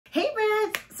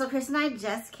So Chris and I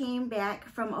just came back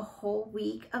from a whole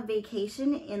week of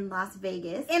vacation in Las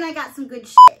Vegas, and I got some good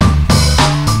shit.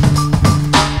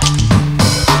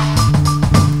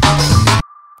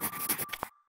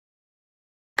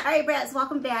 Alright Brats,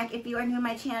 welcome back. If you are new to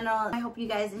my channel, I hope you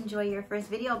guys enjoy your first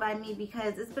video by me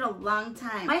because it's been a long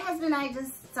time. My husband and I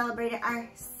just celebrated our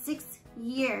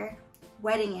 6-year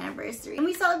wedding anniversary, and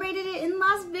we celebrated it in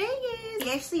Las Vegas.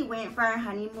 We actually went for our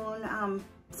honeymoon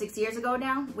 6 years ago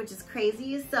now, which is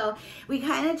crazy. So we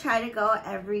kind of try to go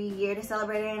every year to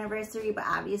celebrate our anniversary, but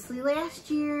obviously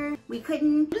last year we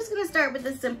couldn't. I'm just gonna start with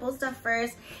the simple stuff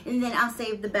first, and then I'll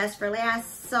save the best for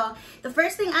last. So the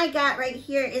first thing I got right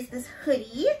here is this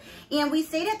hoodie, and we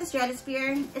stayed at the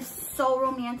Stratosphere. It's so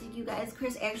romantic, you guys.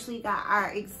 Chris actually got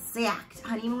our exact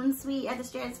honeymoon suite at the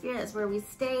Stratosphere. That's where we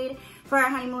stayed for our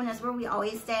honeymoon. That's where we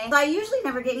always stay. So I usually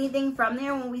never get anything from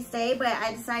there when we stay, but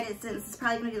I decided since it's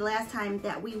probably gonna be the last time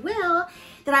that we will,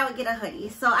 that I would get a hoodie.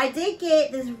 So I did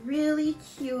get this really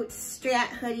cute Strat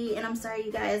hoodie, and I'm sorry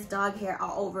you guys, dog hair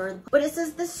all over, but it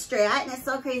says the Strat, and it's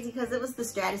so crazy because it was the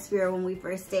Stratosphere when we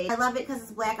first stayed. I love it because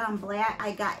it's black on black.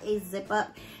 I got a zip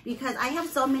up because I have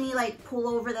so many like pull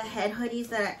over the head hoodies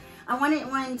that I wanted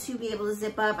one to be able to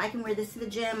zip up. I can wear this to the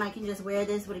gym. I can just wear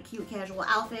this with a cute casual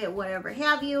outfit, whatever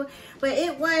have you. But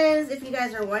it was, if you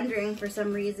guys are wondering for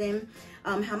some reason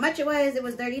how much it was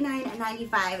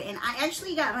 $39.95. And I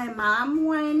actually got my mom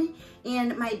one,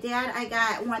 and my dad, I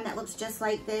got one that looks just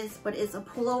like this, but it's a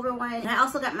pullover one. And I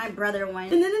also got my brother one.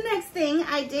 And then the next thing,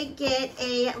 I did get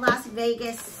a Las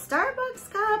Vegas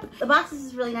Starbucks cup. The box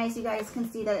is really nice. You guys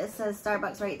can see that it says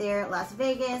Starbucks right there, Las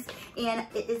Vegas. And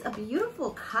it is a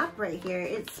beautiful cup right here.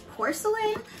 It's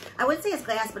porcelain. I would say it's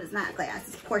glass, but it's not glass.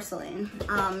 It's porcelain.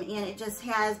 And it just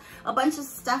has a bunch of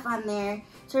stuff on there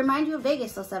to remind you of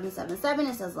Vegas. So 777,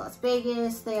 it says Las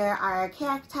Vegas. There are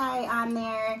cacti on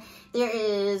there. There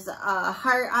is a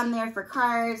heart on there for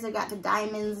cards. They got the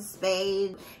diamonds,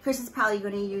 spade. Chris is probably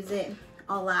going to use it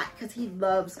a lot because he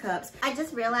loves cups. I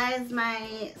just realized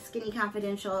my Skinny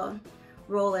Confidential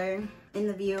roller in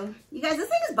the view. You guys, this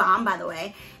thing is bomb, by the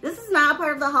way. This is not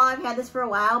part of the haul. I've had this for a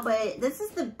while, but this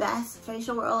is the best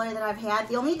facial roller that I've had.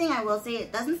 The only thing I will say,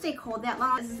 it doesn't stay cold that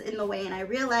long. This is in the way, and I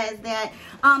realized that.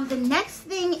 The next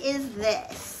thing is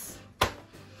this.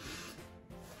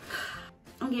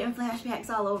 I'm getting flashbacks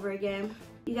all over again.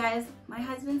 You guys, my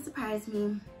husband surprised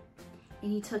me,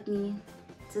 and he took me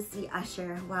to see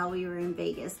USHER while we were in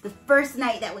Vegas, the first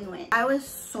night that we went. I was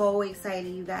so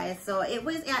excited, you guys. So it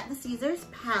was at the Caesars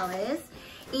Palace,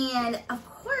 and of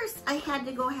course I had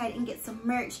to go ahead and get some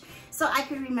merch so I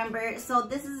could remember. So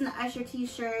this is an USHER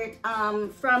t-shirt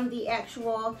from the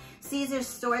actual Caesars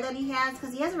store that he has,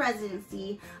 because he has a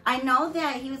residency. I know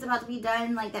that he was about to be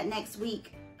done like that next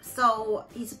week. So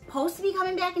he's supposed to be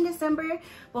coming back in December,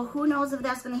 but who knows if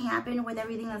that's going to happen with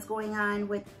everything that's going on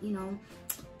with, you know,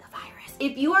 the virus.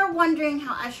 If you are wondering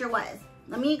how USHER was,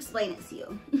 let me explain it to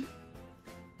you.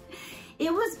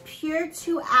 It was pure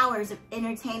 2 hours of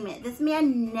entertainment. This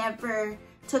man never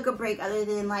took a break other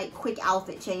than like quick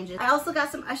outfit changes. I also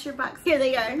got some USHER bucks. Here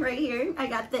they are, right here. I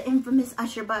got the infamous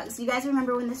USHER bucks. You guys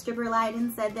remember when the stripper lied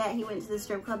and said that he went to the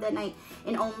strip club that night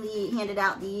and only handed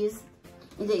out these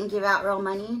and didn't give out real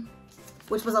money,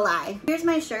 which was a lie. Here's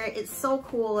my shirt. It's so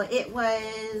cool. It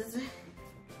was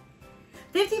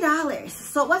 $50,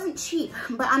 so it wasn't cheap,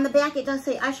 but on the back it does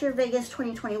say USHER Vegas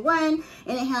 2021,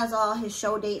 and it has all his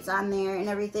show dates on there and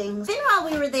everything. Then while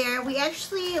we were there, we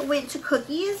actually went to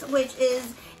Cookies, which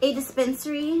is a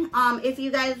dispensary. If you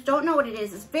guys don't know what it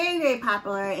is, it's very, very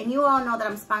popular, and you all know that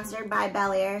I'm sponsored by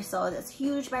Bel Air, so it's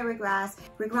huge by Rick Ross.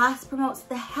 Rick Ross promotes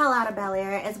the hell out of Bel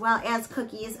Air as well as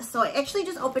Cookies, so it actually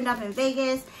just opened up in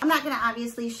Vegas. I'm not gonna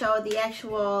obviously show the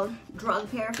actual drug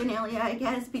paraphernalia, I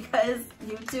guess, because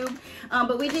YouTube,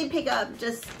 but we did pick up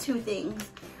just 2 things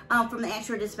from the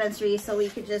actual dispensary so we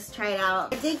could just try it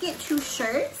out. I did get 2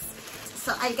 shirts.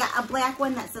 So I got a black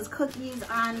one that says Cookies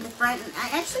on the front, and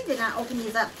I actually did not open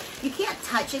these up. You can't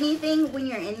touch anything when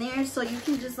you're in there, so you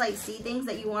can just like see things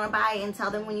that you want to buy and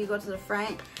tell them when you go to the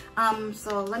front.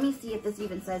 So let me see if this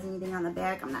even says anything on the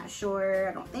back. I'm not sure.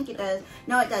 I don't think it does.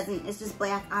 No, it doesn't. It's just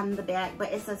black on the back,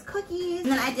 but it says Cookies.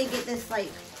 And then I did get this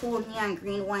like cool neon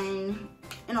green one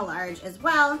in a large as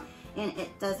well, and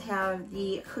it does have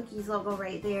the Cookies logo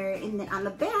right there. And then on the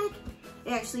back,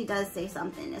 it actually does say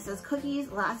something. It says Cookies,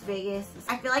 Las Vegas.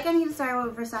 I feel like I need to start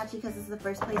with Versace because this is the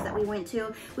first place that we went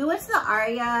to. We went to the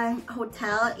Aria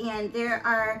Hotel, and there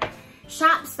are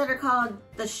shops that are called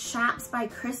the Shops by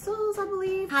Crystals, I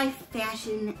believe. High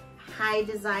fashion, high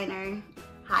designer,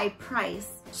 high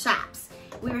price shops.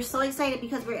 we were so excited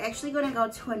because we were actually going to go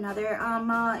to another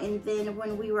mall, and then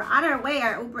when we were on our way,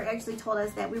 our Uber actually told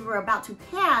us that we were about to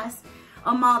pass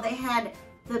a mall that had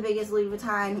the biggest Louis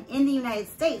Vuitton in the United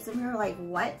States, and we were like,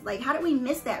 what? Like, how did we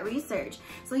miss that research?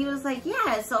 So he was like,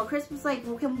 yeah. So Chris was like,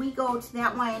 well, can we go to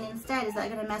that one instead? Is that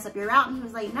gonna mess up your route? And he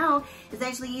was like, no, it's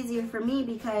actually easier for me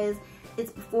because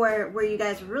it's before where you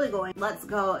guys were really going. Let's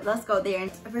go there.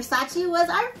 And Versace was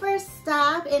our first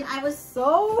stop, and I was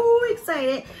so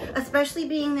excited, especially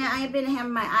being that I have been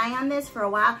having my eye on this for a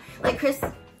while. Like, Chris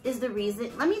is the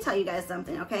reason. Let me tell you guys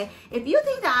something, okay? If you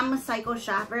think that I'm a psycho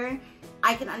shopper,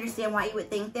 I can understand why you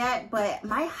would think that, but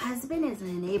my husband is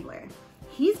an enabler.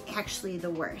 He's actually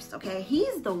the worst, okay?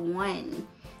 He's the one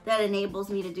that enables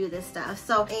me to do this stuff.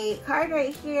 So a card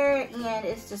right here, and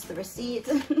it's just the receipt.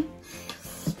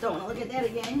 Don't want to look at that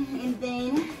again. And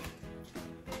then,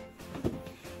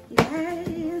 you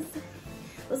guys,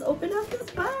 let's open up this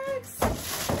box.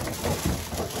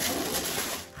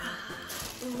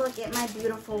 Look at my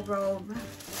beautiful robe.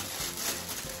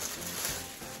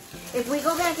 If we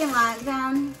go back in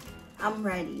lockdown, I'm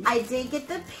ready. I did get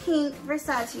the pink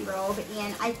Versace robe,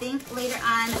 and I think later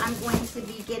on I'm going to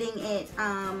be getting it,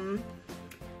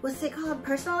 what's it called,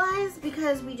 personalized,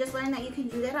 because we just learned that you can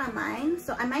do that online.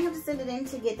 So I might have to send it in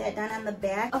to get that done on the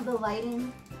back of the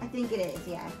lighting. I think it is,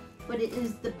 yeah. But it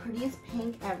is the prettiest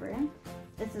pink ever.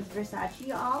 This is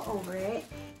Versace all over it.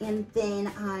 And then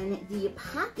on the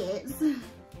pockets,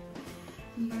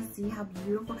 you guys see how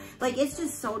beautiful, like, it's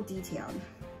just so detailed.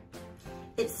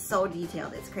 It's so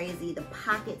detailed, it's crazy. The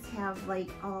pockets have like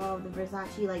all the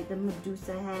Versace, like the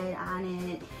Medusa head on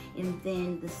it, and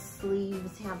then the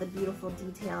sleeves have the beautiful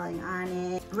detailing on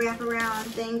it. Wraparound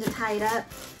thing to tie it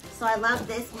up. So I love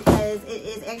this because it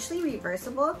is actually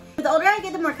reversible. The older I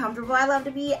get, the more comfortable I love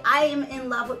to be. I am in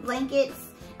love with blankets.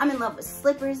 I'm in love with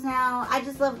slippers now. I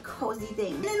just love cozy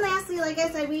things. And then lastly, like I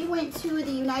said, we went to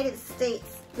the United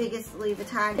States' biggest Louis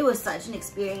Vuitton. It was such an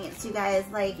experience, you guys.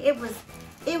 Like, it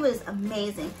was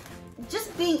amazing.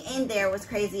 Just being in there was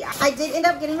crazy. I did end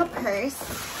up getting a purse.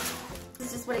 This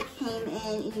is just what it came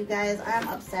in, you guys. I'm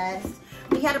obsessed.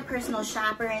 We had a personal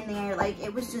shopper in there. Like,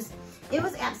 it was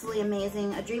absolutely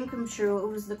amazing. A dream come true. It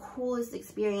was the coolest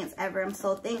experience ever. I'm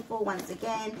so thankful once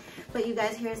again. But you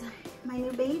guys, here's my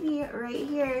new baby right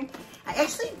here. I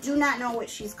actually do not know what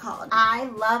she's called. I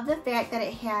love the fact that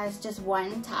it has just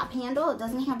one top handle. It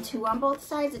doesn't have two on both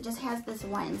sides. It just has this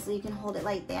one, so you can hold it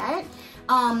like that.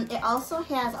 It also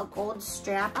has a gold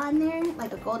strap on there,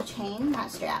 like a gold chain,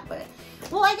 not strap, but,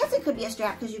 well, I guess it could be a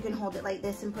strap because you can hold it like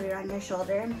this and put it on your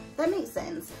shoulder. That makes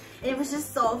sense. And it was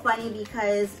just so funny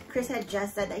because Chris had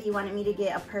just said that he wanted me to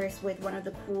get a purse with one of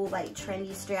the cool, like,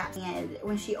 trendy straps, and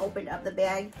when she opened up the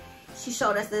bag, she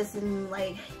showed us this, and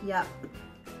like, yep,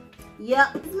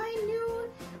 it's my new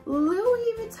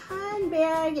Louis Vuitton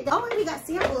bag. Oh, and we got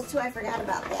samples too. I forgot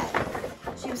about that.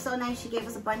 She was so nice. She gave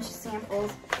us a bunch of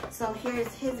samples. So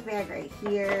here's his bag right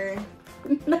here.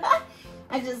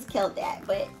 I just killed that,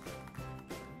 but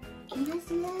can you guys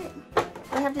see that?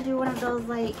 I have to do one of those,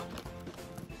 like,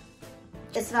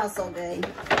 it smells so good.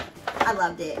 I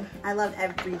loved it. I loved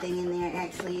everything in there,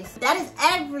 actually. So that is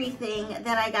everything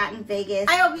that I got in Vegas.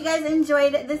 I hope you guys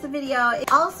enjoyed this video.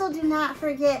 Also, do not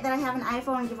forget that I have an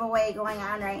iPhone giveaway going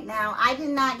on right now. I did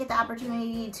not get the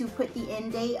opportunity to put the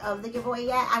end date of the giveaway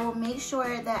yet. I will make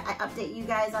sure that I update you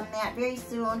guys on that very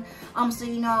soon, so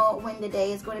you know when the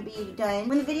day is going to be done.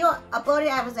 When the video uploaded,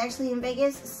 I was actually in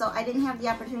Vegas, so I didn't have the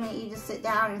opportunity to sit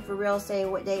down and for real say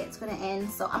what day it's going to end.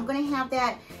 So I'm going to have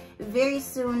that very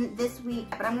soon this week,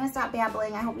 but I'm gonna stop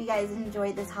babbling. I hope you guys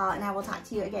enjoyed this haul, and I will talk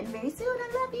to you again very soon.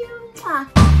 I love you.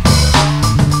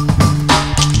 Mwah.